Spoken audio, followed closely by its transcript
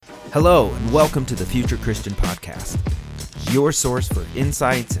Hello, and welcome to the Future Christian Podcast, your source for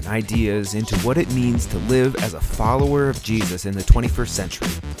insights and ideas into what it means to live as a follower of Jesus in the 21st century.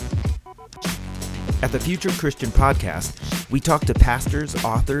 At the Future Christian Podcast, we talk to pastors,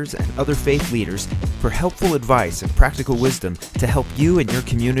 authors, and other faith leaders for helpful advice and practical wisdom to help you and your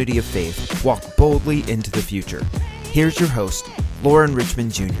community of faith walk boldly into the future. Here's your host, Loren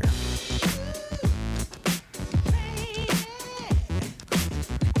Richmond Jr.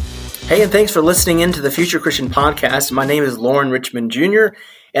 Hey, and thanks for listening into the Future Christian Podcast. My name is Loren Richmond Jr.,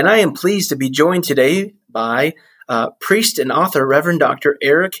 and I am pleased to be joined today by priest and author Reverend Dr.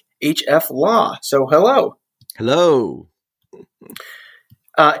 Eric H.F. Law. So, hello. Hello.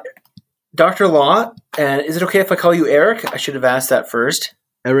 Dr. Law, is it okay if I call you Eric? I should have asked that first.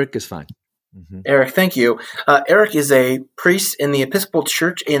 Eric is fine. Mm-hmm. Eric, thank you. Eric is a priest in the Episcopal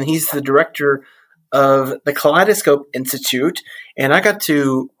Church, and he's the director of the Kaleidoscope Institute, and I got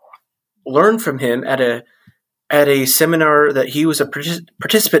to learn from him at a seminar that he was a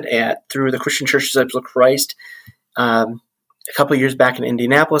participant at through the Christian Church Disciples of Christ a couple of years back in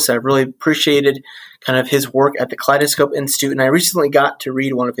Indianapolis. I really appreciated kind of his work at the Kaleidoscope Institute, and I recently got to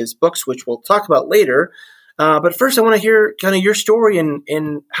read one of his books, which we'll talk about later. But first, I want to hear kind of your story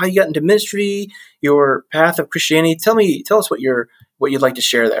and how you got into ministry, your path of Christianity. Tell us what you'd like to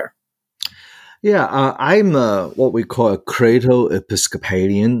share there. Yeah, I'm what we call a cradle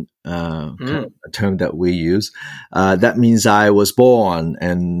Episcopalian, kind of a term that we use. That means I was born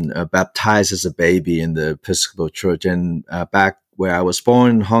and baptized as a baby in the Episcopal Church. And back where I was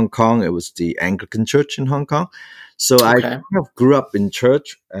born in Hong Kong, it was the Anglican Church in Hong Kong. So I kind of grew up in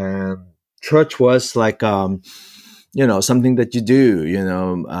church, and church was like, something that you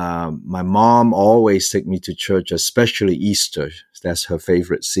do. My mom always took me to church, especially Easter. That's her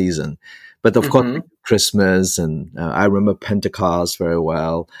favorite season. But of course, Christmas, and I remember Pentecost very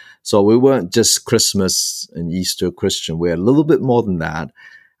well. So we weren't just Christmas and Easter Christian. We're a little bit more than that.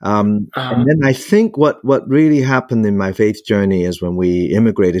 And then I think what really happened in my faith journey is when we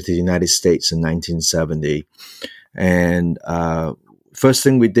immigrated to the United States in 1970. And first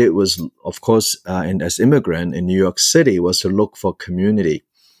thing we did was, of course, as immigrant in New York City, was to look for community.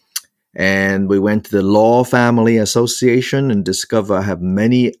 And we went to the Law Family Association and discovered I have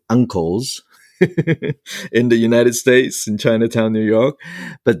many uncles in the United States, in Chinatown, New York.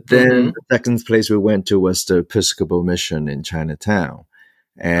 But then the second place we went to was the Episcopal Mission in Chinatown.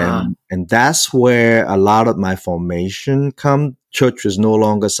 And that's where a lot of my formation come. Church was no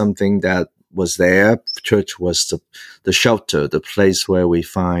longer something that was there. Church was the shelter, the place where we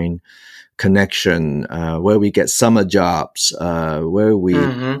find connection, where we get summer jobs, where we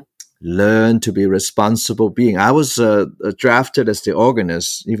learn to be responsible being. I was drafted as the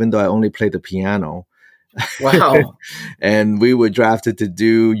organist, even though I only played the piano. Wow. And we were drafted to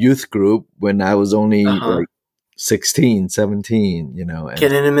do youth group when I was only like 16, 17,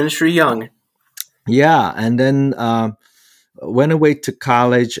 Getting into ministry young. Yeah. And then went away to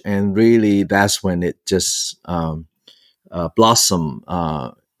college, and really that's when it just blossomed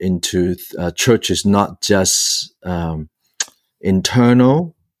into churches, not just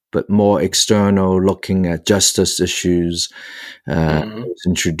internal, but more external, looking at justice issues. Was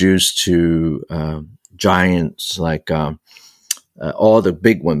introduced to giants like all the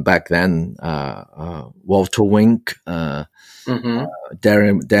big one back then, Walter Wink, Daniel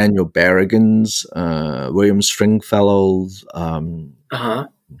Berrigan's, William Stringfellow's,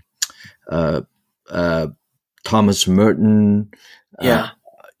 Thomas Merton, and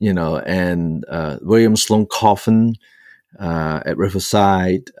William Sloane Coffin at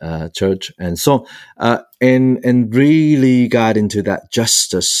Riverside Church, and so and really got into that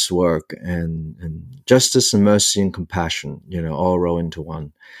justice work and justice and mercy and compassion, all roll into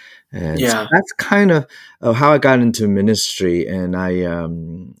one. And so that's kind of how I got into ministry, and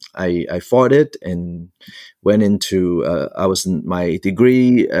I fought it and went into my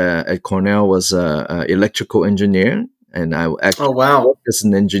degree at Cornell was electrical engineer, and I actually worked as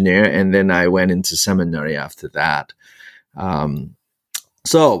an engineer, and then I went into seminary after that.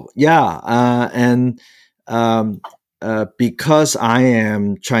 Because I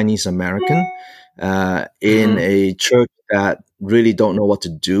am Chinese American, in a church that really don't know what to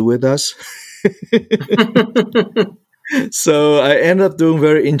do with us. So I ended up doing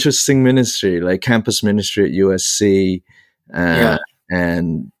very interesting ministry, like campus ministry at USC,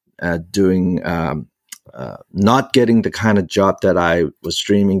 and doing, not getting the kind of job that I was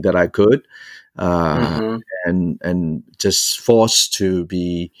dreaming that I could, and just forced to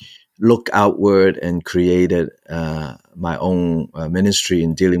be look outward and created my own ministry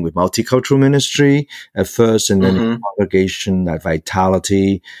in dealing with multicultural ministry at first, and then in congregation at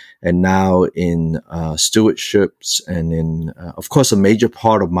Vitality, and now in stewardships, and in of course a major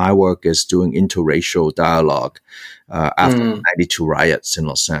part of my work is doing interracial dialogue after the 92 riots in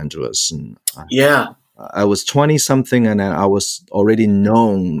Los Angeles. And I was 20 something, and I was already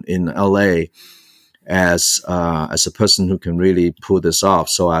known in LA as a person who can really pull this off.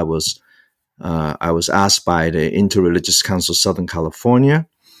 So I was asked by the Interreligious Council Southern California,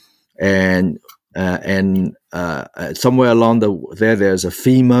 and somewhere along there's a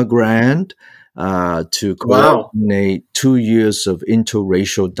FEMA grant to coordinate 2 years of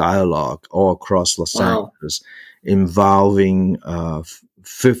interracial dialogue all across Los Angeles, involving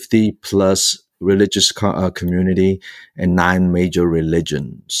 50 plus religious community and 9 major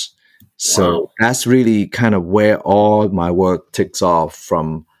religions. So that's really kind of where all my work takes off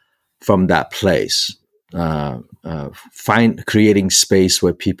from that place. Creating space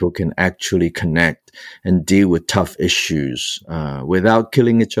where people can actually connect and deal with tough issues without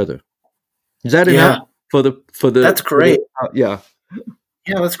killing each other. Is that enough for the? That's great. Yeah,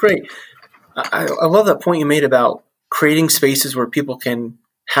 that's great. I love that point you made about creating spaces where people can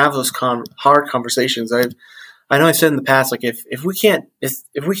have those hard conversations. I know I've said in the past, like if we can't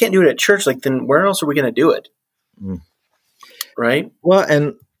do it at church, like then where else are we going to do it? Right? Well,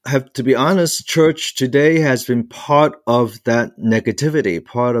 and have to be honest, church today has been part of that negativity,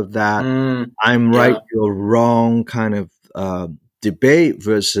 part of that I'm right, you're wrong kind of debate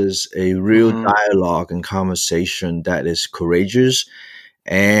versus a real dialogue and conversation that is courageous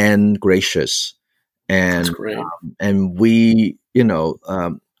and gracious. And that's great. And we,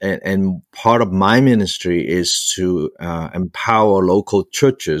 and part of my ministry is to empower local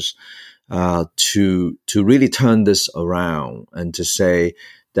churches to really turn this around and to say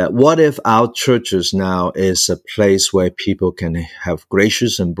that what if our churches now is a place where people can have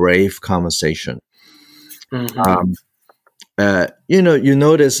gracious and brave conversation. You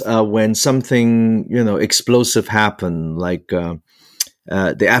notice when something explosive happen, like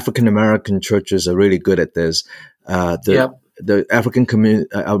the African American churches are really good at this. The African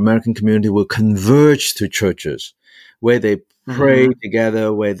American community will converge to churches where they pray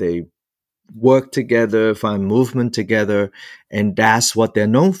together, where they work together, find movement together, and that's what they're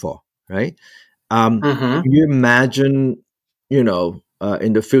known for, right? Can you imagine,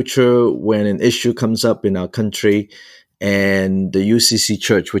 in the future when an issue comes up in our country and the UCC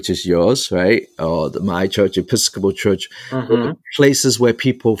church, which is yours, right? Or my church, Episcopal Church, places where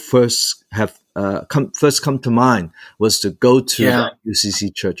people first have come to mind was to go to the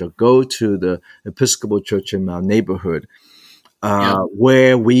UCC church or go to the Episcopal church in our neighborhood,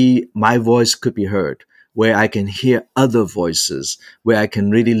 where my voice could be heard, where I can hear other voices, where I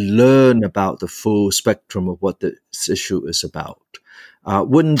can really learn about the full spectrum of what this issue is about.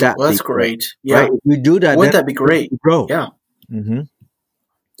 Wouldn't that be that's great? Yeah. Right? If we do that, wouldn't that be great? Grow. Yeah.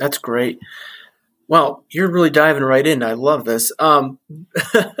 That's great. Well, you're really diving right in. I love this. Tell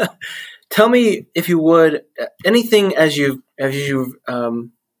me, if you would, anything as you've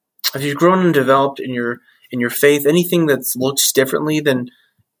grown and developed in your faith, anything that's looks differently than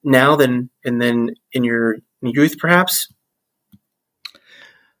now than in your youth, perhaps?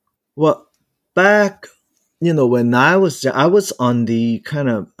 Well, back, when I was on the kind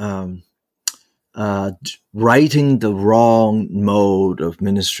of writing the wrong mode of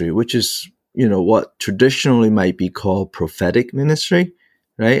ministry, which is, what traditionally might be called prophetic ministry,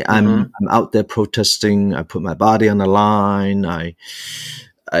 right? I'm out there protesting. I put my body on the line. I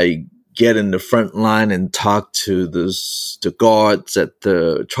get in the front line and talk to the guards at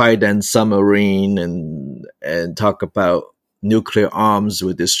the Trident submarine and talk about nuclear arms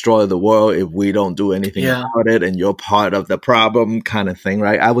will destroy the world if we don't do anything about it, and you're part of the problem kind of thing,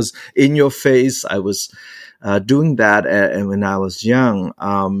 right? I was in your face. I was doing that when I was young.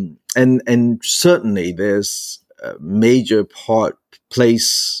 And certainly there's a major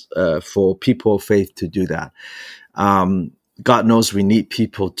place for people of faith to do that. God knows we need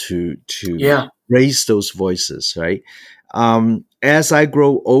people to raise those voices, right? As I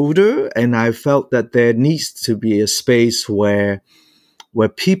grow older, and I felt that there needs to be a space where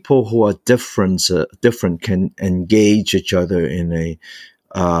people who are different can engage each other in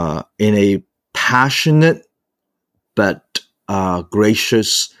a passionate but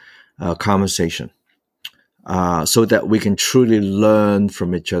gracious conversation. So that we can truly learn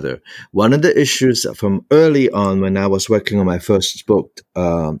from each other. One of the issues from early on when I was working on my first book,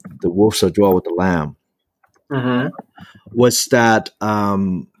 The Wolves Shall Dwell with the Lamb, was that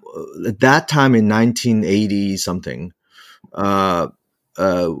at that time in 1980 something,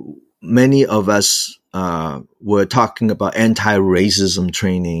 many of us were talking about anti-racism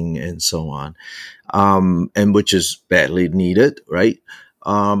training and so on, and which is badly needed, right?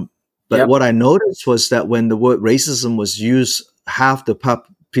 But what I noticed was that when the word racism was used, half the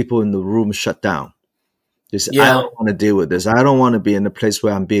people in the room shut down. They said, I don't want to deal with this. I don't want to be in a place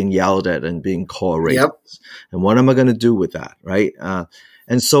where I'm being yelled at and being called racist. And what am I going to do with that, right?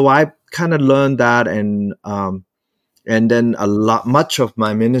 And so I kind of learned that, and then much of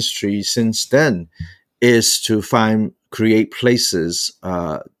my ministry since then is to create places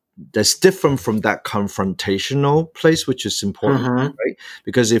that's different from that confrontational place, which is important, right?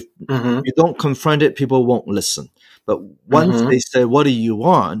 Because if you don't confront it, people won't listen. But once they say, what do you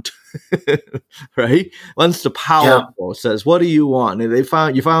want? Right? Once the powerful says, what do you want? And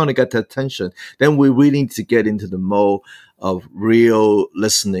you finally get the attention, then we really need to get into the mode of real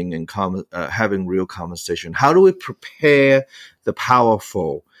listening and having real conversation. How do we prepare the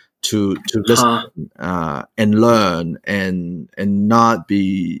powerful to listen and learn and not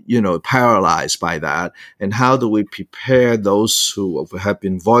be, paralyzed by that? And how do we prepare those who have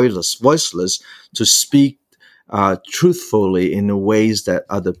been voiceless to speak truthfully in the ways that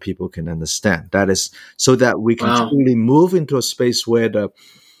other people can understand? That is so that we can truly move into a space where the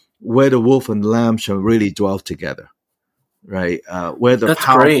wolf and the lamb shall really dwell together. Right, where the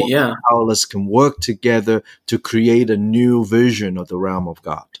powerful and powerless can work together to create a new vision of the realm of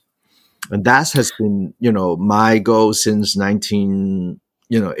God, and that has been, my goal since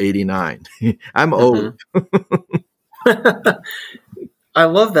 1989. I'm old. I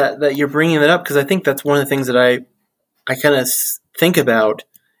love that you're bringing that up, because I think that's one of the things that I kind of think about,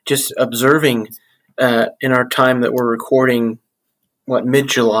 just observing in our time that we're recording,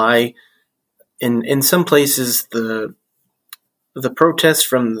 mid-July, in some places the protests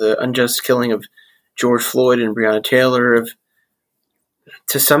from the unjust killing of George Floyd and Breonna Taylor have,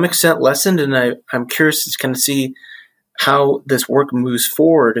 to some extent, lessened, and I'm curious to kind of see how this work moves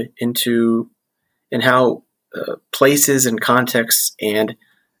forward and how places and contexts and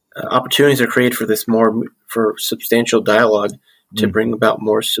opportunities are created for substantial dialogue to bring about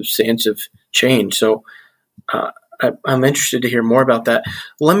more substantive change. So I'm interested to hear more about that.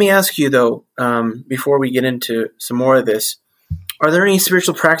 Let me ask you, though, before we get into some more of this, are there any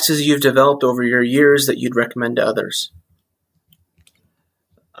spiritual practices you've developed over your years that you'd recommend to others?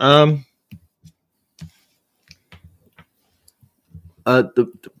 The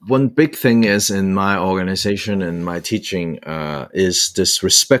one big thing is in my organization and my teaching is this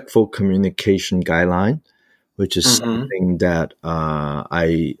respectful communication guideline, which is something that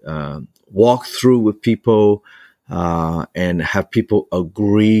I walk through with people and have people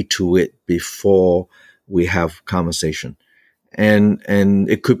agree to it before we have conversation. And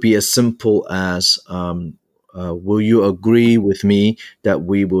it could be as simple as, will you agree with me that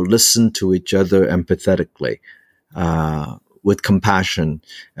we will listen to each other empathetically, with compassion,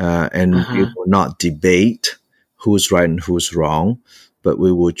 and we will not debate who's right and who's wrong, but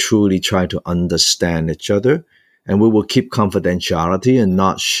we will truly try to understand each other, and we will keep confidentiality and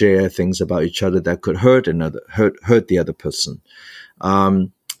not share things about each other that could hurt the other person.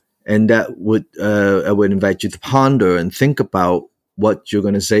 And that I would invite you to ponder and think about what you're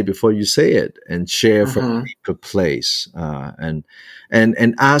going to say before you say it, and share from a deeper place, and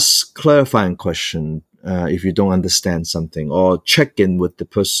ask clarifying questions if you don't understand something, or check in with the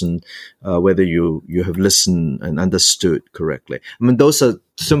person whether you have listened and understood correctly. I mean, those are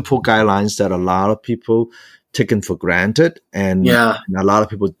simple guidelines that a lot of people taken for granted, and a lot of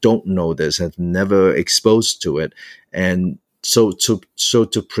people don't know this, have never exposed to it, and so to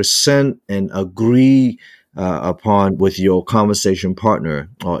present and agree upon with your conversation partner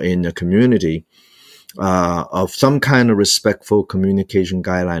or in a community of some kind of respectful communication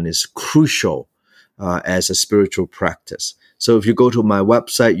guideline is crucial as a spiritual practice. So if you go to my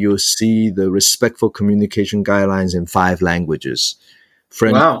website, you'll see the respectful communication guidelines in 5 languages: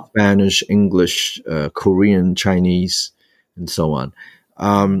 French, Spanish, English, Korean, Chinese, and so on.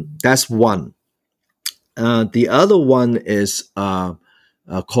 That's one. The other one is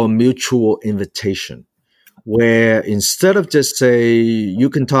called mutual invitation, where instead of just say, you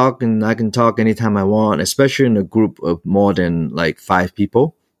can talk and I can talk anytime I want, especially in a group of more than like 5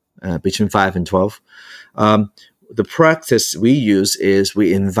 people, between 5 and 12, the practice we use is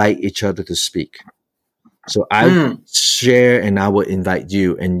we invite each other to speak. So I would share and I would invite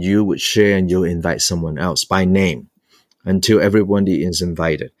you, and you would share and you'll invite someone else by name until everybody is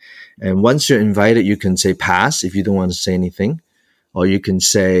invited. And once you're invited, you can say pass if you don't want to say anything. Or you can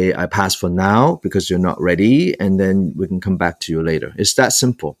say, I pass for now because you're not ready, and then we can come back to you later. It's that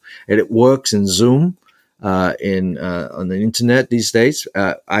simple. And it works in Zoom. in on the internet these days.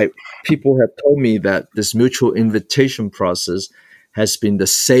 People have told me that this mutual invitation process has been the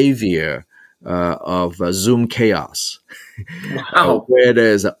savior of Zoom chaos, Wow. where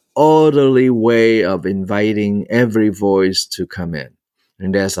there's an orderly way of inviting every voice to come in,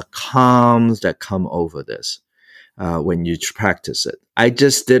 and there's a calm that come over this when you practice it. I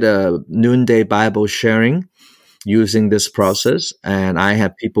just did a noonday Bible sharing using this process, and I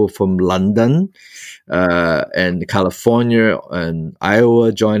had people from London and California and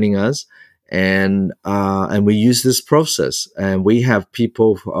Iowa joining us, and we use this process, and we have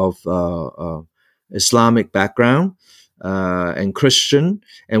people of Islamic background and Christian,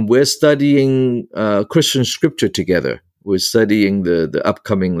 and we're studying Christian scripture together. We're studying the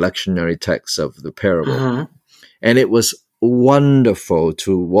upcoming lectionary text of the parable. Mm-hmm. And it was wonderful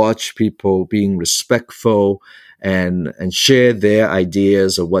to watch people being respectful and share their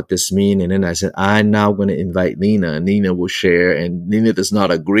ideas of what this means. And then I said, I'm now going to invite Nina, and Nina will share. And Nina does not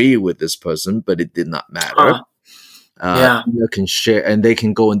agree with this person, but it did not matter. Nina can share, and they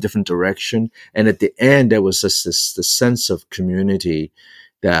can go in different direction. And at the end, there was just this sense of community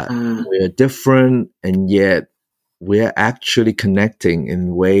that we're different, and yet we're actually connecting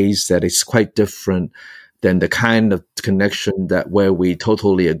in ways that is quite different than the kind of connection that where we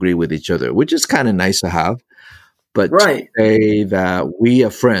totally agree with each other, which is kind of nice to have. But to say that we are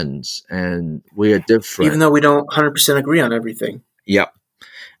friends and we are different, even though we don't 100% agree on everything. Yep.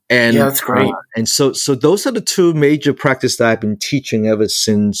 And yeah, that's great. And so those are the two major practices that I've been teaching ever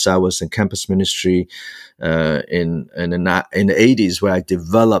since I was in campus ministry in the 80s, where I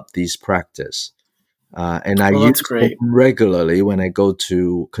developed these practices. And I use them regularly when I go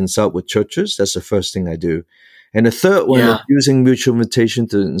to consult with churches. That's the first thing I do. And the third one is using mutual invitation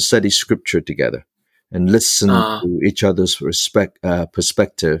to study scripture together and listen to each other's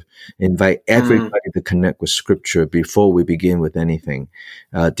perspective. Invite everybody to connect with scripture before we begin with anything,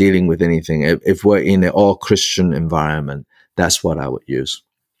 dealing with anything. If we're in an all Christian environment, that's what I would use.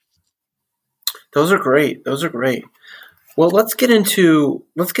 Those are great. Well, let's get into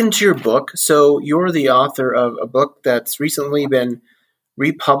your book. So you're the author of a book that's recently been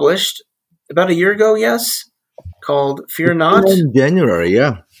republished about a year ago, yes? Called Fear Not. In January,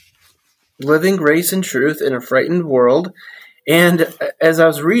 yeah. Living Grace and Truth in a Frightened World. And as I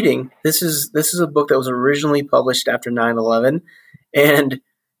was reading, this is a book that was originally published after 9/11, and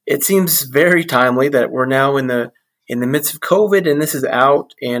it seems very timely that we're now in the midst of COVID, and this is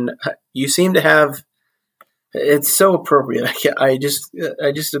out, and you seem to have. It's so appropriate. I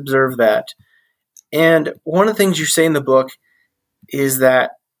just observed that. And one of the things you say in the book is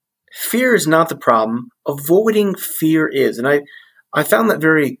that fear is not the problem. Avoiding fear is. And I found that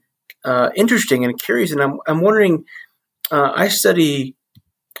very interesting and curious. And I'm wondering, I try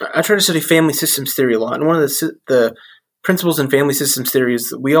to study family systems theory a lot. And one of the principles in family systems theory is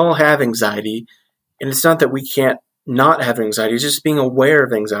that we all have anxiety. And it's not that we can't not have anxiety, it's just being aware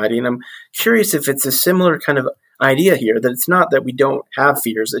of anxiety. And I'm curious if it's a similar kind of idea here, that it's not that we don't have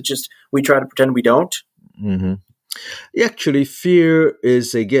fears, it's just we try to pretend we don't. Mm-hmm. Actually, fear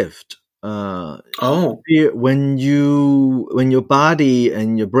is a gift. Fear, when your body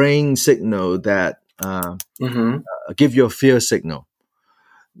and your brain signal that give you a fear signal,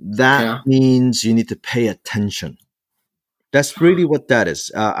 that means you need to pay attention. That's really what that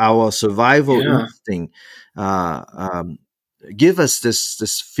is. Our survival instinct give us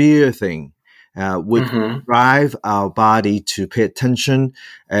this fear thing, would drive our body to pay attention.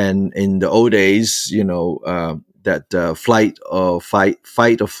 And in the old days, that fight or flight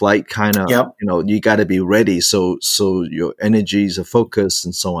kind of, you got to be ready. So your energies are focused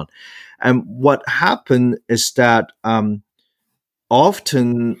and so on. And what happened is that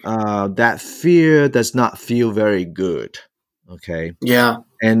often that fear does not feel very good. Okay. Yeah.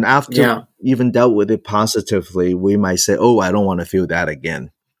 And after even dealt with it positively, we might say, "Oh, I don't want to feel that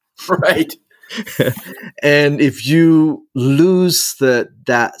again." Right. And if you lose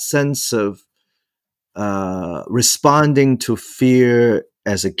that sense of responding to fear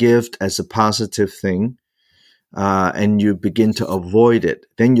as a gift, as a positive thing, and you begin to avoid it,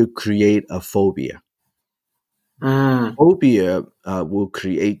 then you create a phobia. Phobia will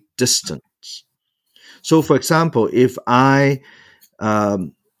create distance. So, for example, if I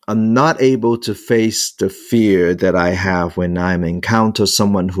am not able to face the fear that I have when I encounter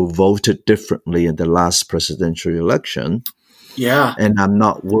someone who voted differently in the last presidential election, and I'm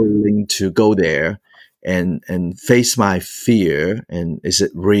not willing to go there and face my fear, and is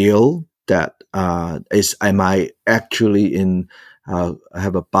it real? That am I actually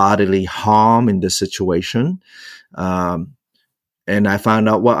have a bodily harm in this situation? and I found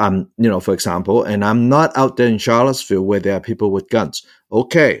out what for example, and I'm not out there in Charlottesville where there are people with guns.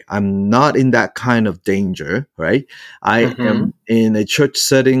 Okay, I'm not in that kind of danger, right? I am in a church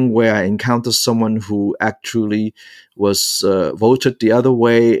setting where I encounter someone who actually was voted the other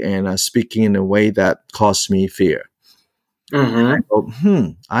way and speaking in a way that caused me fear. I go,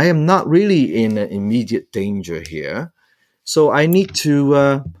 I am not really in an immediate danger here. So I need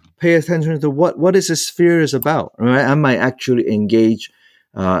to pay attention to what is this fear is about. Right? I might actually engage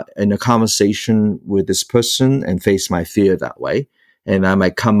in a conversation with this person and face my fear that way. And I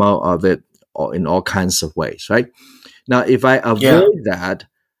might come out of it in all kinds of ways, right? Now, if I avoid that,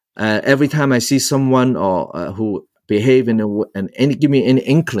 every time I see someone who behave and give me any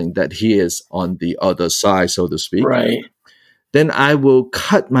inkling that he is on the other side, so to speak, right, then I will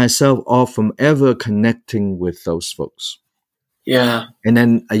cut myself off from ever connecting with those folks. Yeah. And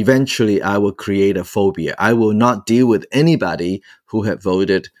then eventually I will create a phobia. I will not deal with anybody who had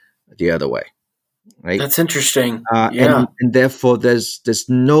voted the other way. Right? That's interesting. And therefore there's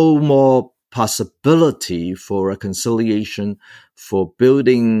no more possibility for reconciliation, for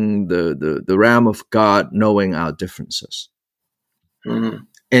building the realm of God, knowing our differences. And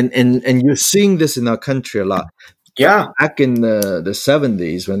you're seeing this in our country a lot. Yeah. Back in the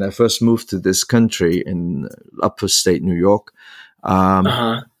 70s, when I first moved to this country in upper state New York,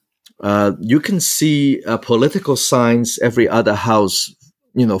 you can see political signs every other house,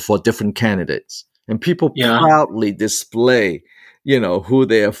 for different candidates. And people proudly display, who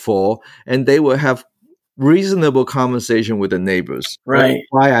they are for. And they will have reasonable conversation with the neighbors. Right.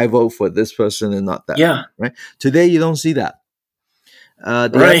 Why I vote for this person and not that. Yeah. Right. Today, you don't see that.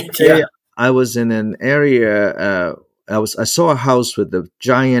 Right. I was in an area, I saw a house with a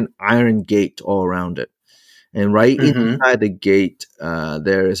giant iron gate all around it. And right inside the gate,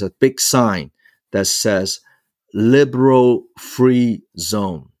 there is a big sign that says liberal free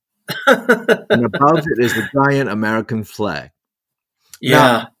zone. And above it is the giant American flag. Yeah.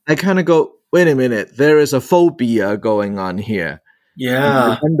 Now, I kind of go, wait a minute, there is a phobia going on here.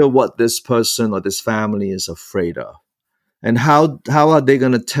 Yeah. I wonder what this person or this family is afraid of. And how are they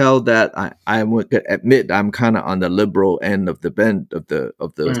going to tell that I would admit I'm kind of on the liberal end of the bend of the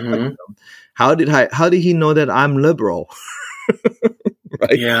spectrum. How did he know that I'm liberal?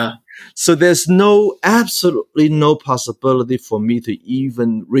 Right? Yeah. So there's absolutely no possibility for me to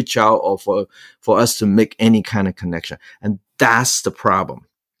even reach out or for us to make any kind of connection. And that's the problem.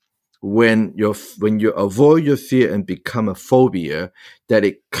 When you avoid your fear and become a phobia, that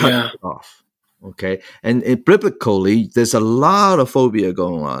it cuts it off. Okay. And biblically, there's a lot of phobia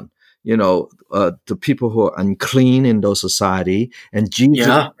going on. The people who are unclean in those society, and Jesus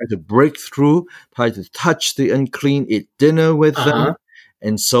tried to break through, tried to touch the unclean, eat dinner with them,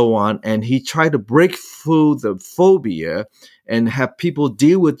 and so on. And he tried to break through the phobia and have people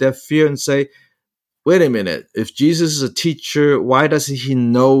deal with their fear and say, wait a minute, if Jesus is a teacher, why does he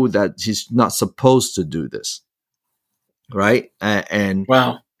know that he's not supposed to do this? Right?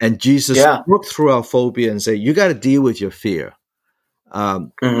 And Jesus broke through our phobia and said, you got to deal with your fear.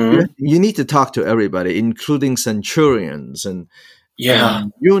 You need to talk to everybody, including centurions and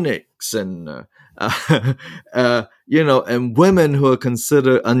eunuchs and and women who are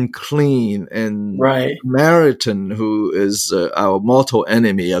considered unclean, and Samaritan, who is our mortal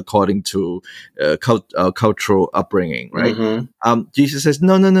enemy according to cultural upbringing. Right? Jesus says,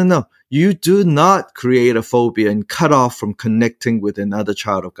 no. You do not create a phobia and cut off from connecting with another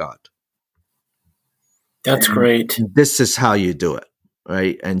child of God. That's great. This is how you do it,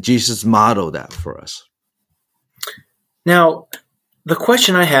 right? And Jesus modeled that for us. Now, the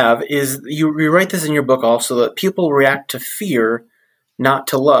question I have is, you write this in your book also, that people react to fear, not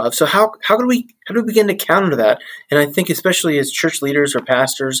to love. So how do we begin to counter that? And I think especially as church leaders or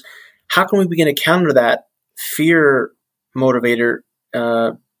pastors, how can we begin to counter that fear motivator?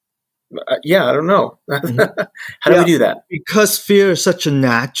 I don't know. How do we do that? Because fear is such a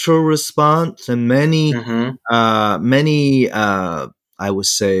natural response, and many, I would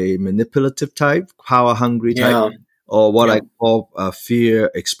say, manipulative type, power hungry type, or what I call a fear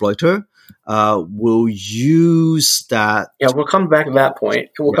exploiter, will use that. Yeah, we'll come back to that point.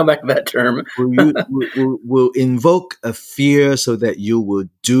 We'll come back to that term. will invoke a fear so that you will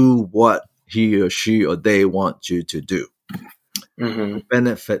do what he or she or they want you to do.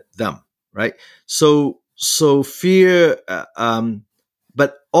 Benefit them, right? So fear,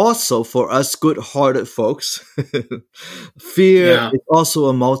 but also for us good-hearted folks, fear is also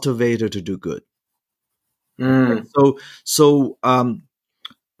a motivator to do good. Right? So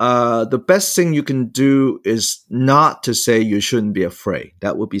the best thing you can do is not to say you shouldn't be afraid.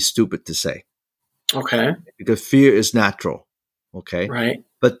 That would be stupid to say. Okay. Because fear is natural. Okay. Right.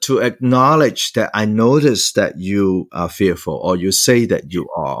 But to acknowledge that I notice that you are fearful, or you say that you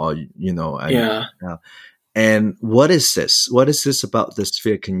are, or, Yeah. and what is this? What is this about this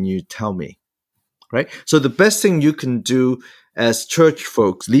fear? Can you tell me? Right. So the best thing you can do as church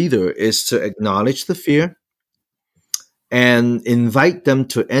folks leader is to acknowledge the fear and invite them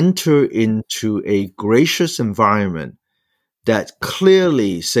to enter into a gracious environment that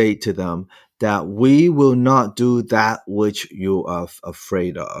clearly say to them that we will not do that which you are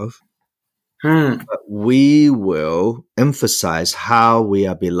afraid of. But we will emphasize how we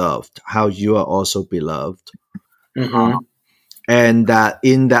are beloved, how you are also beloved. Mm-hmm. And that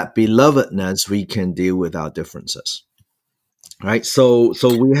in that belovedness, we can deal with our differences. Right. So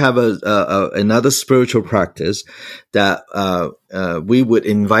we have another spiritual practice that we would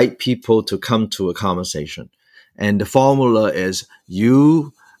invite people to come to a conversation. And the formula is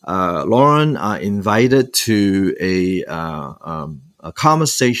you, Lauren, are invited to a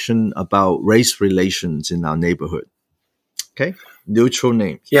conversation about race relations in our neighborhood. Okay. Neutral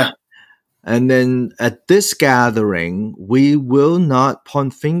names. Yeah. And then at this gathering, we will not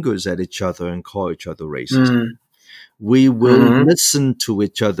point fingers at each other and call each other racist. We will listen to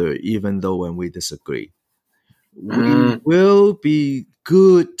each other even though when we disagree. We will be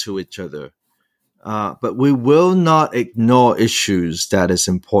good to each other, but we will not ignore issues that is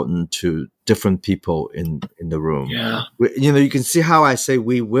important to different people in the room. Yeah. You can see how I say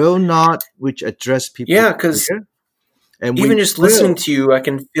we will not, which address people. Yeah, because even just listening to you, I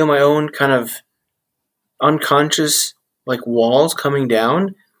can feel my own kind of unconscious walls coming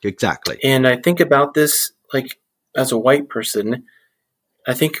down. Exactly. And I think about this as a white person.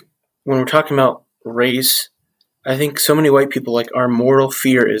 I think when we're talking about race, I think so many white people our mortal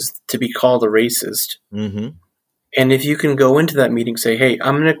fear is to be called a racist. Mm-hmm. And if you can go into that meeting, say, "Hey,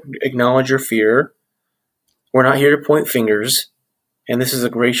 I'm going to acknowledge your fear. We're not here to point fingers, and this is a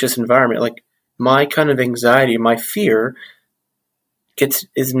gracious environment." My kind of anxiety, my fear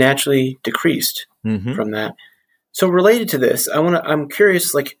is naturally decreased from that. So related to this, I'm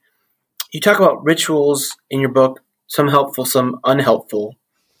curious, you talk about rituals in your book, some helpful, some unhelpful.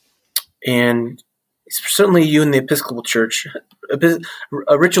 And certainly you in the Episcopal Church,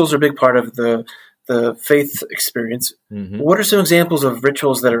 rituals are a big part of the faith experience. Mm-hmm. What are some examples of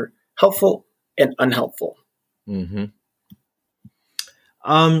rituals that are helpful and unhelpful? Mm-hmm.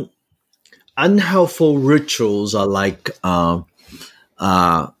 Unhelpful rituals are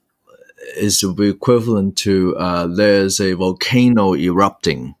is the equivalent to there's a volcano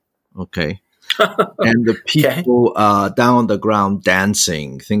erupting, okay? And the people are down on the ground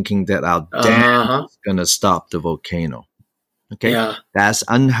dancing, thinking that our dance is going to stop the volcano, okay? Yeah. That's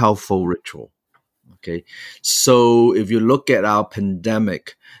unhelpful ritual, okay? So if you look at our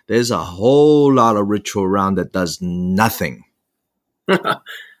pandemic, there's a whole lot of ritual around that does nothing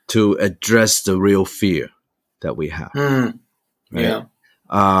to address the real fear that we have. Right? Yeah.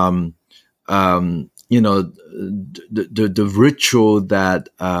 The ritual that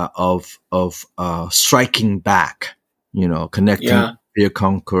of striking back, connecting fear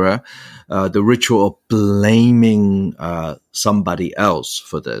conqueror, the ritual of blaming somebody else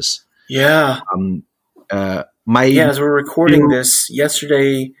for this. Yeah. As we're recording this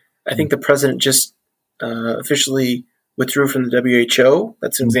yesterday, I think the president just officially withdrew from the WHO.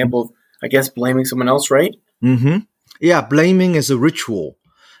 That's an example of, I guess, blaming someone else, right? Mm-hmm. Yeah, blaming is a ritual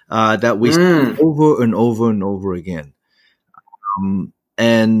that we see over and over and over again,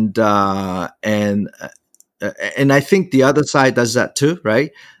 and I think the other side does that too,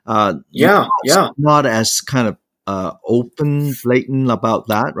 right? Not as kind of open, blatant about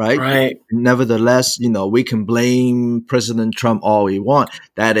that, right? Right. Nevertheless, we can blame President Trump all we want.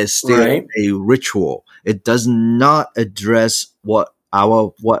 That is still a ritual. It does not address what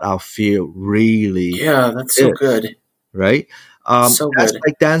our fear really. Yeah, that's so good. Right. That's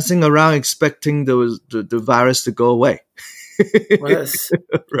like dancing around expecting the virus to go away. Yes.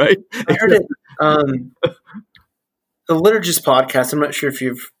 Right. I heard it. The Liturgist podcast. I'm not sure if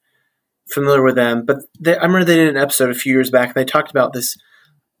you're familiar with them, but I remember they did an episode a few years back. And they talked about this,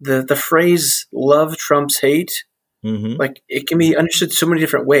 the phrase "love trumps hate." Mm-hmm. It can be understood so many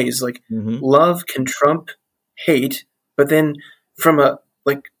different ways. Love can trump hate, but then from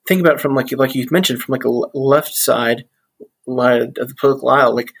think about it from like you mentioned, from a left side of the political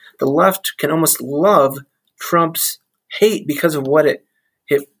aisle, the left can almost love trumps hate because of what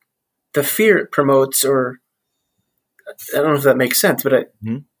the fear it promotes, or I don't know if that makes sense, but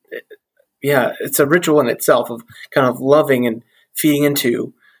it's a ritual in itself of kind of loving and feeding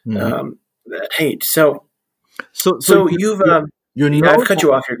into that hate. So you've You Yeah, know, I've cut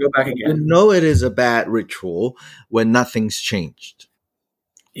you off here. Go back you again. know it is a bad ritual when nothing's changed.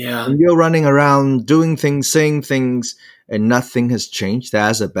 Yeah. When you're running around doing things, saying things, and nothing has changed,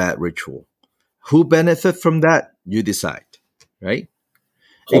 that's a bad ritual. Who benefit from that? You decide, right?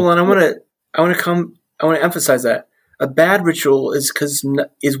 Hold on. I want to emphasize that a bad ritual is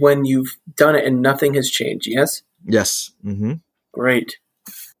when you've done it and nothing has changed. Yes. Yes. Mm-hmm. Great.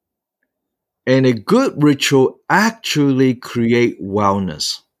 And a good ritual actually create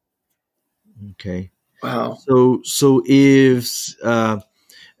wellness. Okay. Wow. So if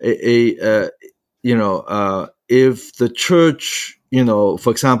if the church,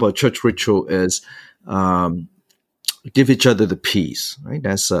 for example, a church ritual is give each other the peace, right?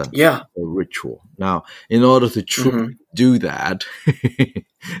 That's a ritual. Now, in order to truly do that,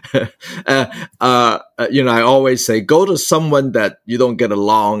 I always say, go to someone that you don't get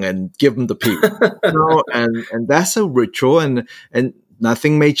along and give them the peace. And that's a ritual, and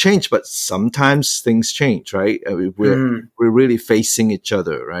nothing may change, but sometimes things change, right? We're really facing each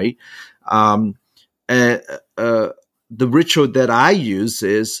other, right? The ritual that I use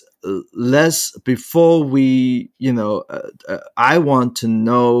is less before we, I want to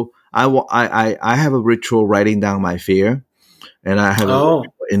know. I have a ritual writing down my fear, and I have a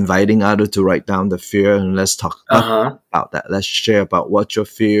inviting others to write down the fear, and let's talk about that. Let's share about what your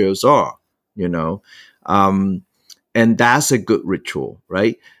fears are, and that's a good ritual,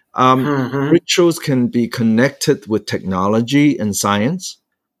 right? Rituals can be connected with technology and science.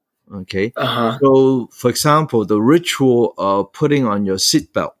 Okay. So, for example, the ritual of putting on your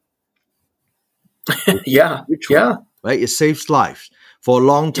seatbelt. Ritual, right? It saves lives. For a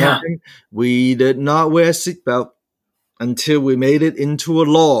long time, we did not wear seatbelt until we made it into a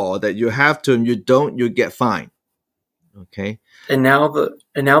law that you have to, and you don't, you get fined. Okay. And now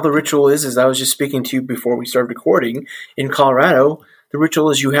the ritual is, as I was just speaking to you before we started recording, in Colorado, the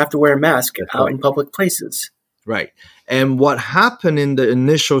ritual is you have to wear a mask out in public places. Right. And what happened in the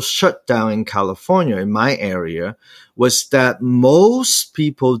initial shutdown in California, in my area, was that most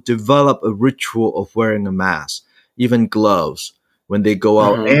people develop a ritual of wearing a mask, even gloves, when they go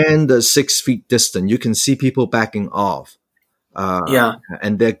out, and the 6 feet distance. You can see people backing off.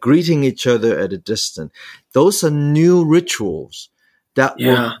 And they're greeting each other at a distance. Those are new rituals that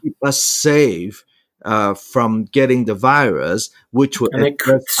will keep us safe from getting the virus, which will they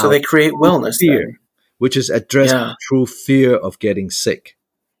create wellness fear, which is address the true fear of getting sick.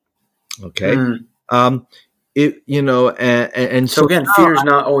 Okay. So again, fear is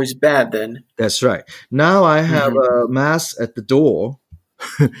not always bad then. That's right. Now I have a mask at the door.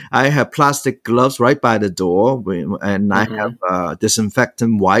 I have plastic gloves right by the door, and I have a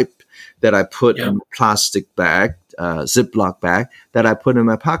disinfectant wipe that I put in a plastic bag, Ziploc bag, that I put in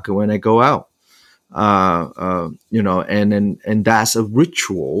my pocket when I go out. And that's a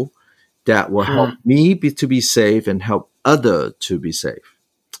ritual that will help me to be safe and help others to be safe.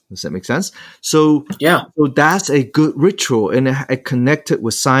 Does that make sense? So that's a good ritual, and it connected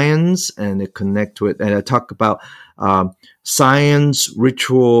with science, and I talk about science,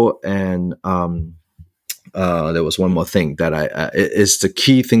 ritual, and there was one more thing that is the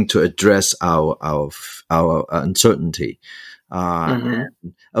key thing to address our uncertainty.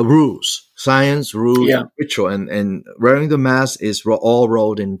 Rules, science, rules, ritual, and wearing the mask is all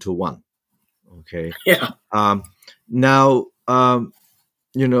rolled into one. Okay. Now, and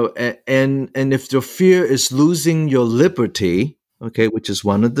if your fear is losing your liberty, okay, which is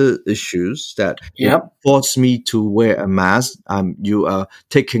one of the issues that force me to wear a mask, you are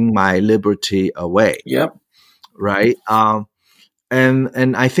taking my liberty away. Right.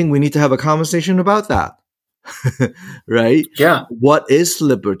 And I think we need to have a conversation about that. Right. What is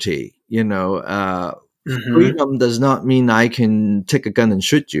liberty? Freedom does not mean I can take a gun and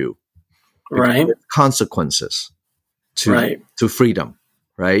shoot you. Right. Consequences to freedom.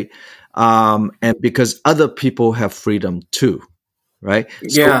 Right. And because other people have freedom too. Right.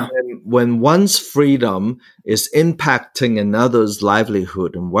 So when one's freedom is impacting another's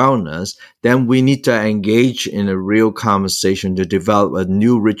livelihood and wellness, then we need to engage in a real conversation to develop a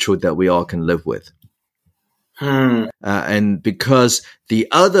new ritual that we all can live with. And because the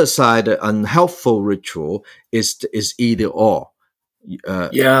other side, the unhelpful ritual, is either or. You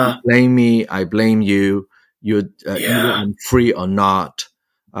blame me, I blame you. Either I'm free or not.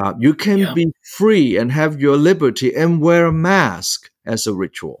 You can be free and have your liberty and wear a mask as a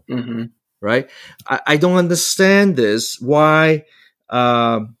ritual, right? I don't understand this. Why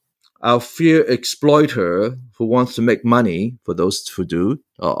our fear exploiter who wants to make money, for those who do,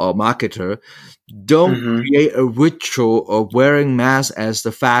 or marketer, don't create a ritual of wearing masks as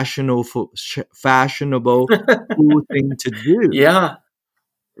the fashionable cool thing to do. Yeah.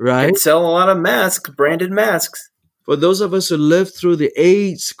 Right? Could sell a lot of masks, branded masks. For those of us who lived through the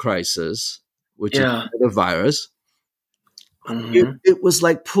AIDS crisis, which is the virus, it was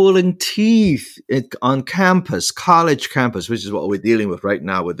like pulling teeth on campus, college campus, which is what we're dealing with right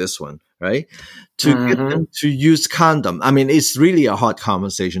now with this one, right? To get them to use condom. I mean, it's really a hard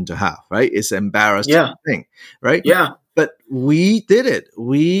conversation to have, right? It's an embarrassing thing, right? Yeah. But we did it.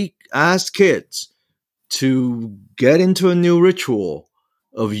 We asked kids to get into a new ritual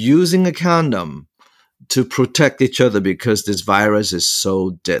of using a condom to protect each other because this virus is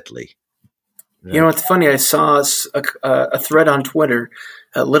so deadly. Right? You know, it's funny. I saw a thread on Twitter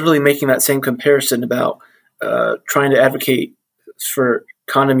literally making that same comparison about trying to advocate for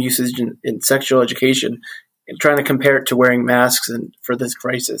condom usage in sexual education and trying to compare it to wearing masks and for this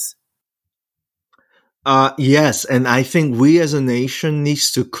crisis. Yes, and I think we as a nation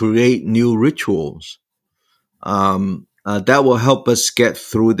needs to create new rituals that will help us get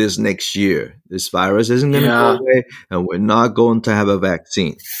through this next year. This virus isn't going to go away, and we're not going to have a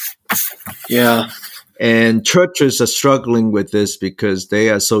vaccine. Yeah. And churches are struggling with this because they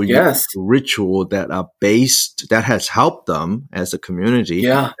are so used to ritual that has helped them as a community.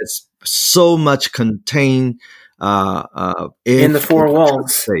 Yeah. It's so much contained in the four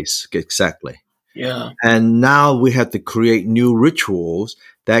walls. Space. Exactly. Yeah. And now we have to create new rituals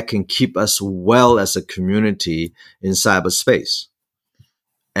that can keep us well as a community in cyberspace.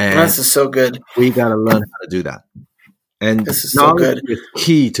 And this is so good. We got to learn how to do that. And this is so good. Is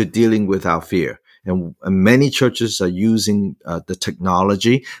key to dealing with our fear. And many churches are using the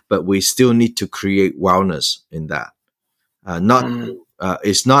technology, but we still need to create wellness in that.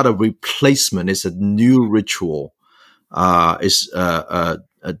 It's not a replacement; it's a new ritual.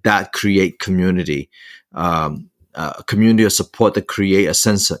 That create community, a community of support that create a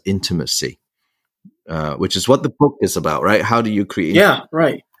sense of intimacy, which is what the book is about, right? How do you create? Yeah,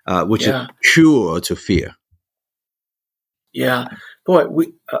 right. Which is cure to fear. Yeah, boy,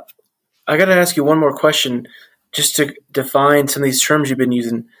 I got to ask you one more question just to define some of these terms you've been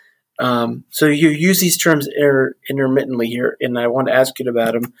using. So you use these terms intermittently here, and I want to ask you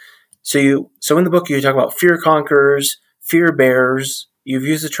about them. So in the book you talk about fear conquerors, fear bearers. You've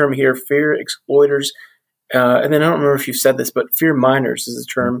used the term here, fear exploiters, and then I don't remember if you've said this, but fear miners is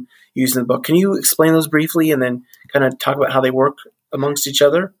a term used in the book. Can you explain those briefly, and then kind of talk about how they work amongst each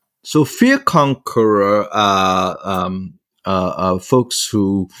other? So fear conqueror folks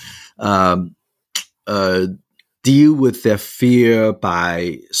who deal with their fear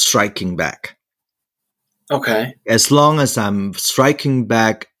by striking back. Okay. As long as I'm striking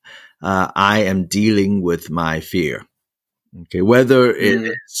back, I am dealing with my fear. Okay, whether it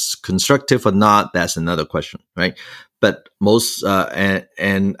is constructive or not, that's another question, right? But most and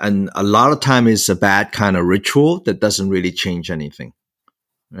a lot of time it's a bad kind of ritual that doesn't really change anything,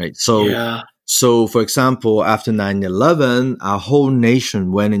 right? So for example, after 9/11, our whole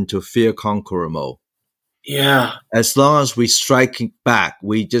nation went into fear conqueror mode. Yeah. As long as we strike back,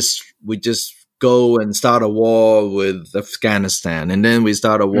 we just go and start a war with Afghanistan, and then we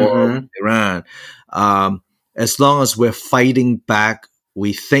start a war with Iran. As long as we're fighting back,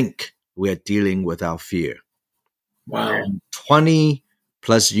 we think we're dealing with our fear. Wow. And 20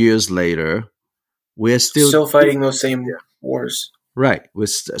 plus years later, we're still fighting those same wars. Right.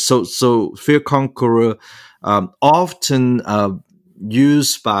 So fear conqueror often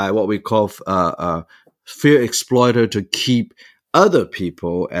used by what we call fear exploiter to keep other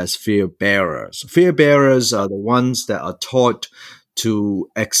people as fear bearers. Fear bearers are the ones that are taught to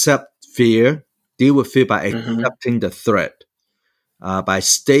accept fear, deal with fear by accepting the threat, by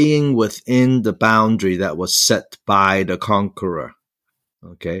staying within the boundary that was set by the conqueror.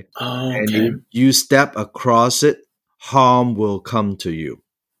 Okay. Oh, okay. And if you step across it, harm will come to you.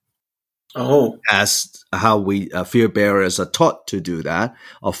 Oh. As how we fear bearers are taught to do that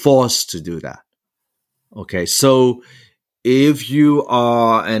or forced to do that. Okay. So if you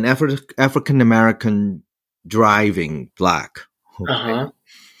are an African American driving black, okay,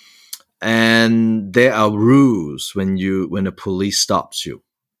 and there are rules when the police stops you.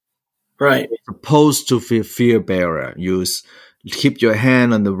 Right. You're supposed to be fear bearer. You keep your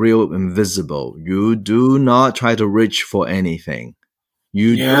hand on the wheel invisible. You do not try to reach for anything.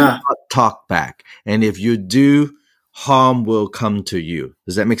 You do not talk back. And if you do, harm will come to you.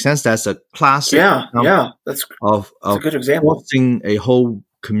 Does that make sense? That's a classic example that's a good example. Forcing a whole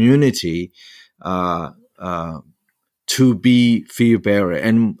community to to be fear bearer.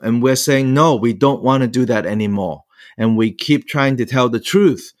 And we're saying, no, we don't want to do that anymore. And we keep trying to tell the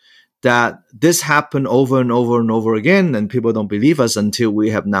truth that this happened over and over and over again, and people don't believe us until we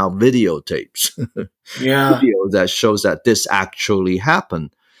have now videotapes. Video that shows that this actually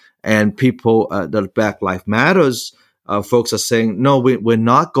happened. And people, the Black Lives Matters folks are saying, no, we're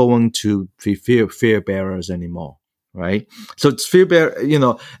not going to be fear bearers anymore. Right. So it's fear bearer,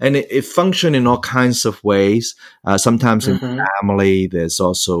 and it functions in all kinds of ways. Sometimes in family, there's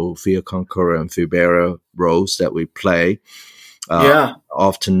also fear conqueror and fear bearer roles that we play.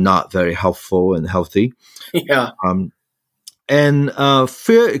 Often not very helpful and healthy. And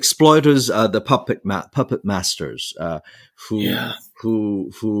fear exploiters are the puppet masters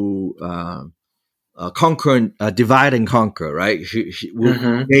who conquer, divide and conquer, right? We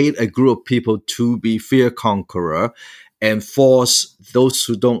create a group of people to be fear conqueror and force those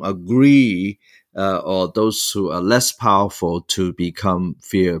who don't agree or those who are less powerful to become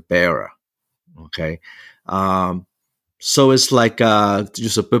fear bearer. Okay. So it's like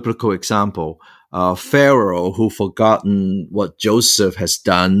just a biblical example. Pharaoh, who forgotten what Joseph has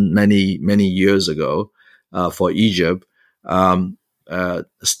done many, many years ago for Egypt,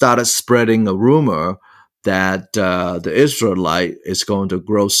 started spreading a rumor that the Israelite is going to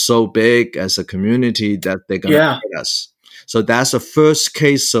grow so big as a community that they're going to hurt us. So that's the first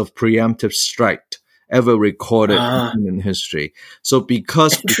case of preemptive strike ever recorded in human history. So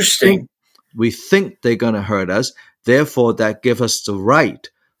because we think they're going to hurt us, therefore that gives us the right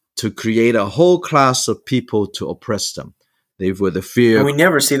to create a whole class of people to oppress them. They were the fear. And we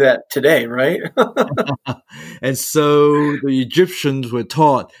never see that today, right? And so the Egyptians were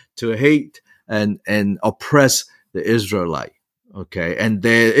taught to hate and oppress the Israelite. Okay. And the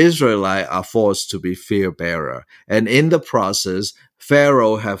Israelite are forced to be fear bearer. And in the process,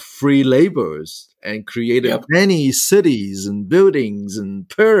 Pharaoh have free laborers and created many cities and buildings and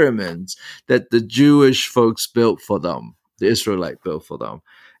pyramids that the Jewish folks built for them, the Israelite built for them.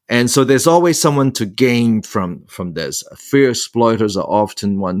 And so there's always someone to gain from this. Fear exploiters are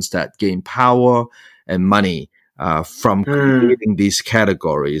often ones that gain power and money from creating these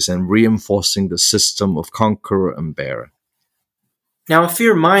categories and reinforcing the system of conqueror and bearer. Now, a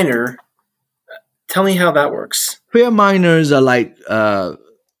fear miner, tell me how that works. Fear miners are like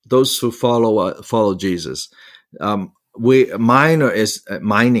those who follow Jesus. Miner is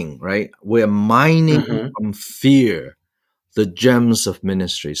mining, right? We're mining from fear the gems of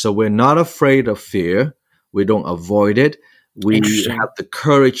ministry. So we're not afraid of fear. We don't avoid it. We have the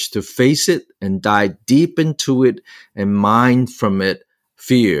courage to face it and dive deep into it and mine from it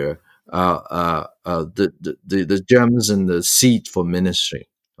fear, the gems and the seed for ministry.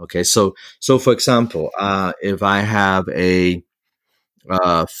 Okay. So for example, if I have a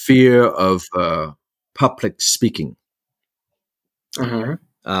fear of public speaking,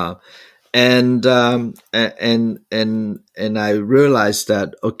 and I realized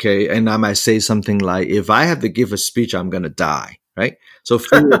that, okay, and I might say something like, if I have to give a speech, I'm going to die, right? So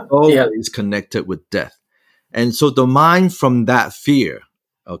fear is always connected with death. And so the mind from that fear,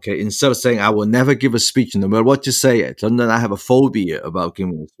 okay, instead of saying, I will never give a speech, no matter what you say it, and then I have a phobia about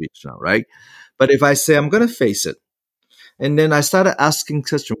giving a speech now, right? But if I say, I'm going to face it, and then I started asking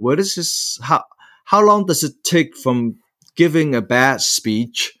questions, what is this, how long does it take from giving a bad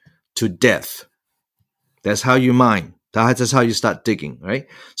speech to death? That's how you mine. That's how you start digging, right?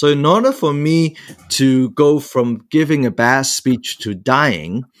 So in order for me to go from giving a bad speech to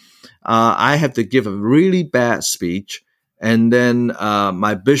dying, I have to give a really bad speech, and then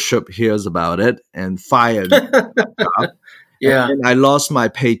my bishop hears about it and fired me. And I lost my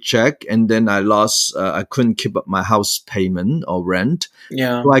paycheck, and then I couldn't keep up my house payment or rent.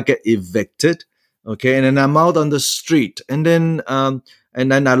 So I get evicted. Okay. And then I'm out on the street, and then I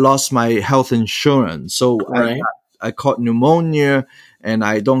lost my health insurance. So I caught pneumonia, and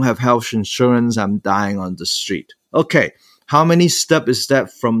I don't have health insurance. I'm dying on the street. Okay. How many steps is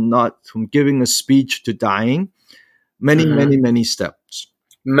that from giving a speech to dying? Many steps.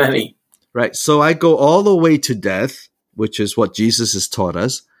 Many. Right. So I go all the way to death, which is what Jesus has taught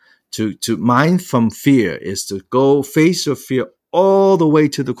us. To mine from fear is to go face your fear all the way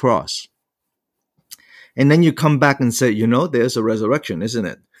to the cross. And then you come back and say, there's a resurrection, isn't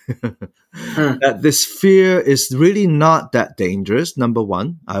it? That this fear is really not that dangerous. Number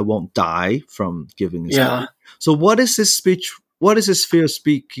one, I won't die from giving a speech. So what is this speech? What is this fear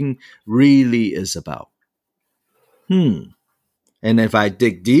speaking really is about? And if I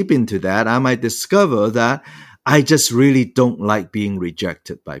dig deep into that, I might discover that I just really don't like being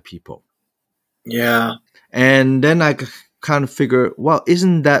rejected by people. And then I kind of figure, well,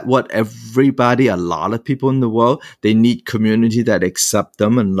 isn't that what everybody, a lot of people in the world, they need community that accept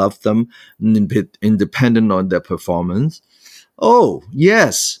them and love them independent on their performance? Oh,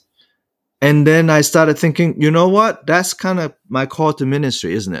 yes. And then I started thinking, you know what? That's kind of my call to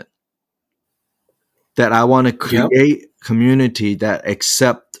ministry, isn't it? That I want to create community that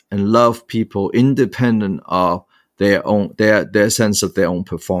accept and love people independent of their own, their sense of their own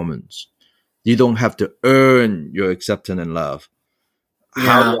performance. You don't have to earn your acceptance and love.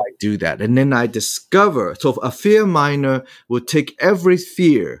 How do I do that? And then I discover, so a fear miner will take every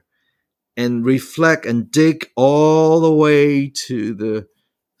fear and reflect and dig all the way to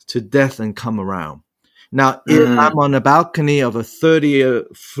death and come around. Now, if I'm on the balcony of a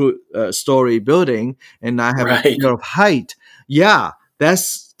 30-story building and I have a fear of height,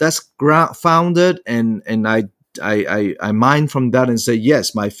 that's founded, and I mine from that and say,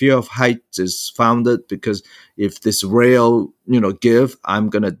 yes, my fear of height is founded because if this rail, give, I'm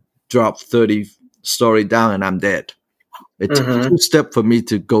gonna drop 30-story down and I'm dead. It took 2 steps for me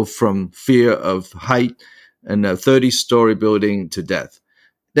to go from fear of height and a 30-story building to death.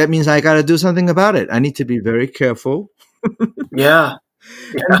 That means I got to do something about it. I need to be very careful. Yeah.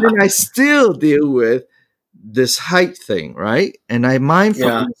 And then I still deal with this height thing, right? And I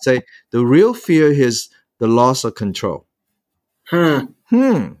mindfully say the real fear is the loss of control.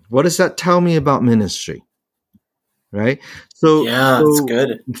 What does that tell me about ministry? Right? So, that's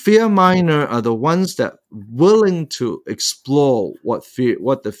good. Fear miner are the ones that willing to explore what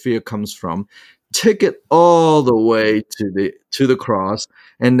the fear comes from, take it all the way to the cross,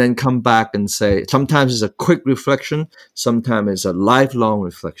 and then come back and say, sometimes it's a quick reflection, sometimes it's a lifelong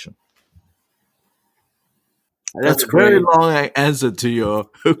reflection. That's a very long answer to your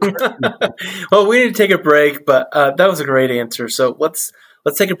question. Well, we need to take a break, but that was a great answer. So let's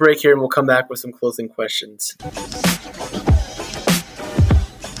take a break here, and we'll come back with some closing questions.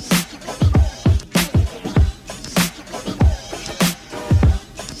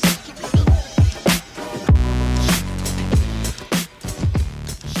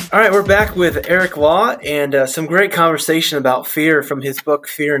 All right, we're back with Eric Law and some great conversation about fear from his book,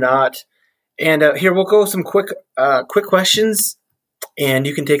 Fear Not. And here we'll go with some quick questions, and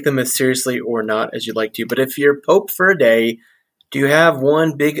you can take them as seriously or not as you'd like to. But if you're Pope for a day, do you have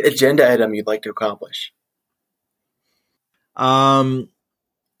one big agenda item you'd like to accomplish? I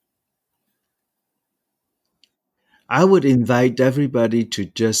would invite everybody to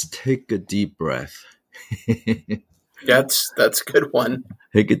just take a deep breath. That's a good one.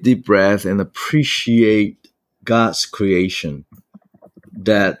 Take a deep breath and appreciate God's creation.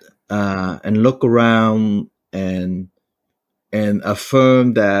 And look around and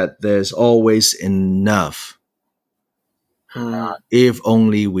affirm that there's always enough. If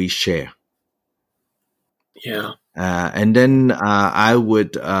only we share. Yeah. And then I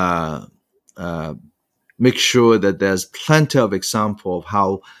would make sure that there's plenty of example of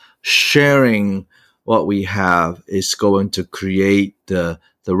how sharing what we have is going to create the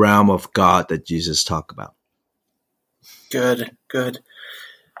realm of God that Jesus talked about. Good.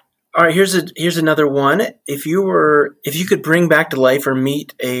 All right, here's another one. If you could bring back to life or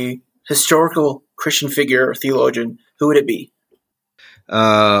meet a historical Christian figure or theologian, who would it be?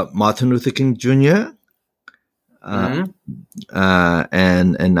 Martin Luther King Jr. And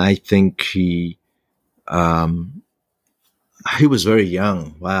I think he was very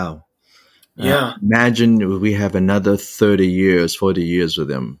young. Wow. Yeah. Imagine we have another 30 years, 40 years with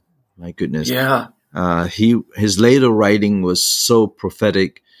him. My goodness. Yeah. His later writing was so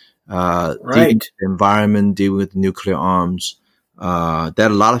prophetic. Dealing with the environment, dealing with nuclear arms, that a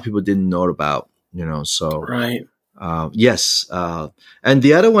lot of people didn't know about, so. Right. Yes. And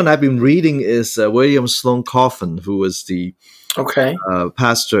the other one I've been reading is William Sloane Coffin, who was the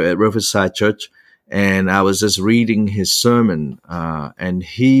pastor at Riverside Church. And I was just reading his sermon, and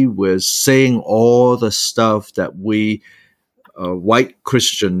he was saying all the stuff that we white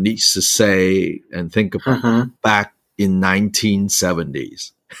Christian needs to say and think about back in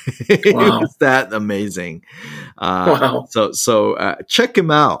 1970s. Wow. It was that amazing. Wow. So check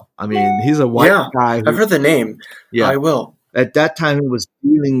him out. I mean, he's a white guy. I've heard the name. Yeah, I will. At that time, he was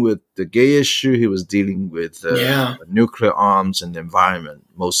dealing with the gay issue. He was dealing with nuclear arms and the environment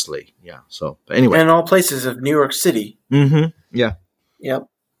mostly. Yeah. So but anyway, and in all places of New York City. Mm-hmm. Yeah. Yep.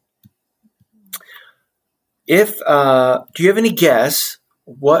 If do you have any guess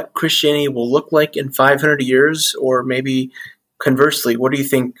what Christianity will look like in 500 years, or maybe conversely, what do you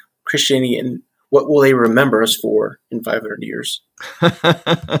think Christianity and what will they remember us for in 500 years?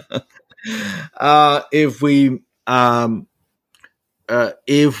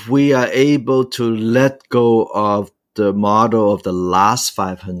 If we are able to let go of the model of the last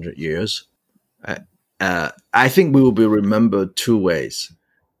 500 years, I think we will be remembered two ways.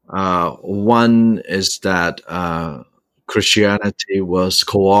 One is that Christianity was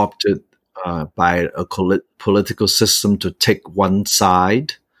co-opted by a political system to take one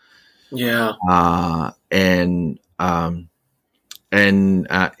side. Yeah. And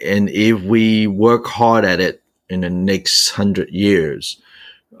if we work hard at it in the next 100 years,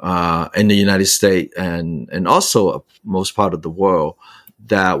 in the United States and also most part of the world,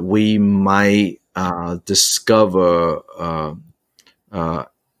 that we might discover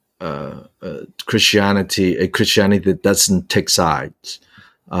Christianity that doesn't take sides,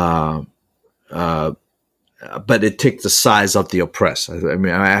 but it takes the sides of the oppressed. I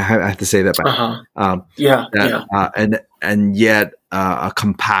mean, I have to say that. And yet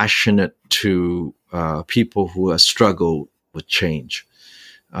compassionate to people who have struggled with change,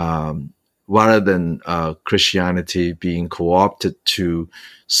 rather than Christianity being co-opted to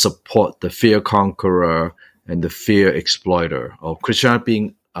support the fear conqueror and the fear exploiter, or Christianity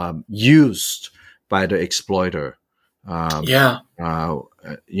being used by the exploiter.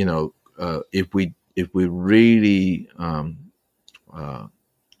 If we really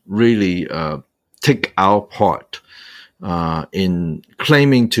take our part in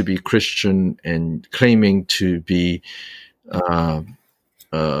claiming to be Christian and claiming to be a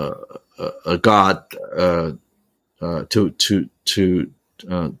God, to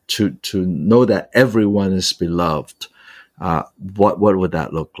know that everyone is beloved, what would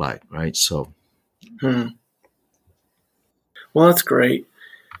that look like, right? So, well, that's great.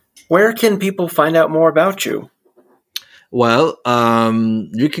 Where can people find out more about you? Well,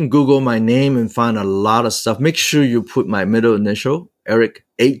 you can Google my name and find a lot of stuff. Make sure you put my middle initial, Eric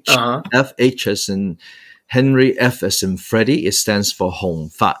H. F. H as in Henry, F as in Freddie. It stands for Hong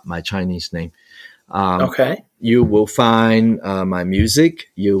Fat, my Chinese name. Okay. You will find my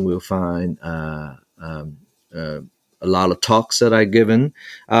music. You will find a lot of talks that I've given.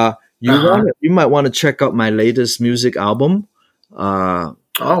 You might want to check out my latest music album.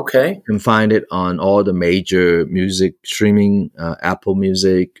 Okay. You can find it on all the major music streaming, Apple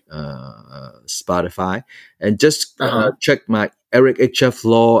Music, Spotify, and just check my Eric H.F.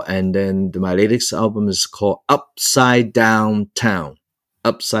 Law, and then my latest album is called Upside Down Town.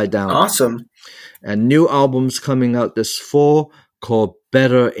 Upside Down. Awesome. And new albums coming out this fall called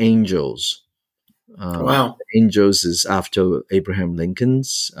Better Angels. Wow. Angels is after Abraham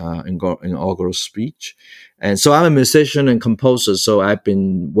Lincoln's inaugural speech. And so I'm a musician and composer, so I've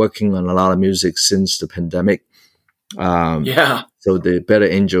been working on a lot of music since the pandemic. So the Better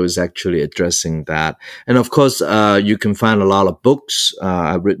Angel is actually addressing that. And of course, you can find a lot of books.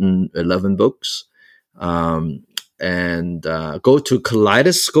 I've written 11 books. And go to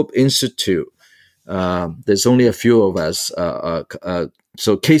Kaleidoscope Institute. There's only a few of us. So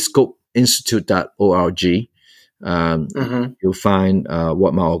kscopeinstitute.org. You'll find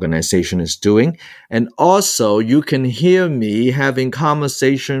what my organization is doing. And also, you can hear me having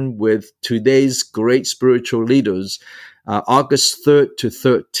conversation with today's great spiritual leaders, August 3rd to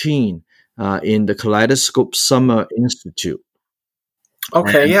 13th, in the Kaleidoscope Summer Institute.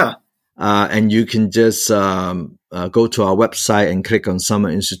 Okay, and you can just go to our website and click on Summer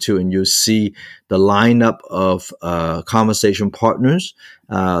Institute, and you'll see the lineup of conversation partners.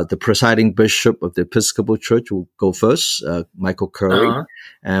 The presiding bishop of the Episcopal Church will go first, Michael Curry.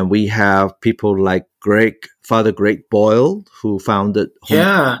 And we have people like Father Greg Boyle, who founded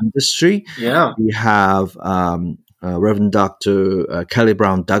Home Industry. We have Reverend Dr. Kelly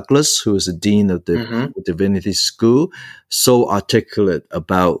Brown Douglas, who is the Dean of the Divinity School, so articulate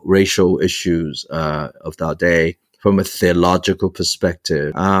about racial issues of our day from a theological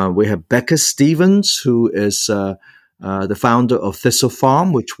perspective. We have Becca Stevens, who is the founder of Thistle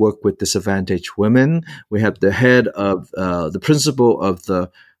Farm, which work with disadvantaged women. We have the head of the principal of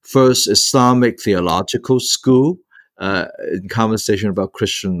the First Islamic Theological School, in conversation about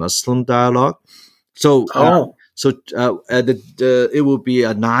Christian-Muslim dialogue. So it will be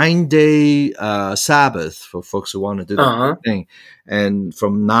a 9-day Sabbath for folks who want to do that thing. And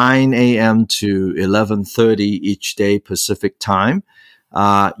from 9 a.m. to 11:30 each day Pacific time,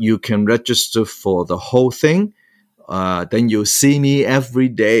 you can register for the whole thing. Then you'll see me every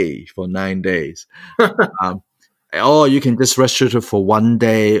day for 9 days. Or you can just register for 1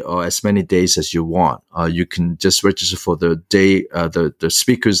 day or as many days as you want. You can just register for the day, the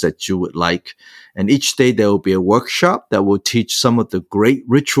speakers that you would like. And each day there will be a workshop that will teach some of the great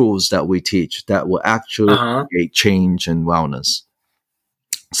rituals that we teach that will actually create change and wellness.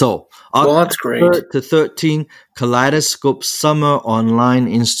 So, that's great. 3rd to 13, Kaleidoscope Summer Online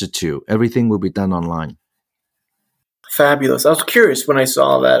Institute. Everything will be done online. Fabulous. I was curious when I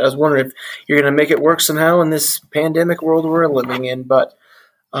saw that. I was wondering if you're going to make it work somehow in this pandemic world we're living in. But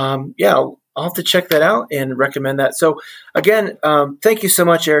yeah, I'll have to check that out and recommend that. So again, thank you so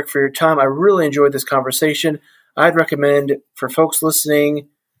much, Eric, for your time. I really enjoyed this conversation. I'd recommend for folks listening,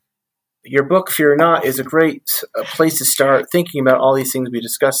 your book, Fear Not, is a great place to start thinking about all these things we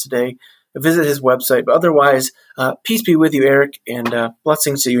discussed today. Visit his website. But otherwise, peace be with you, Eric, and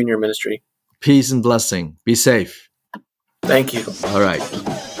blessings to you in your ministry. Peace and blessing. Be safe. Thank you. All right.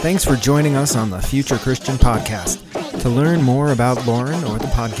 Thanks for joining us on the Future Christian Podcast. To learn more about Lauren or the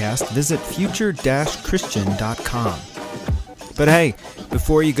podcast, visit future-christian.com. But hey,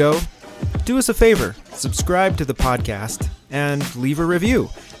 before you go, do us a favor, subscribe to the podcast and leave a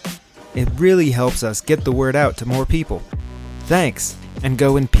review. It really helps us get the word out to more people. Thanks, and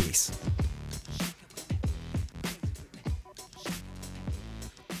go in peace.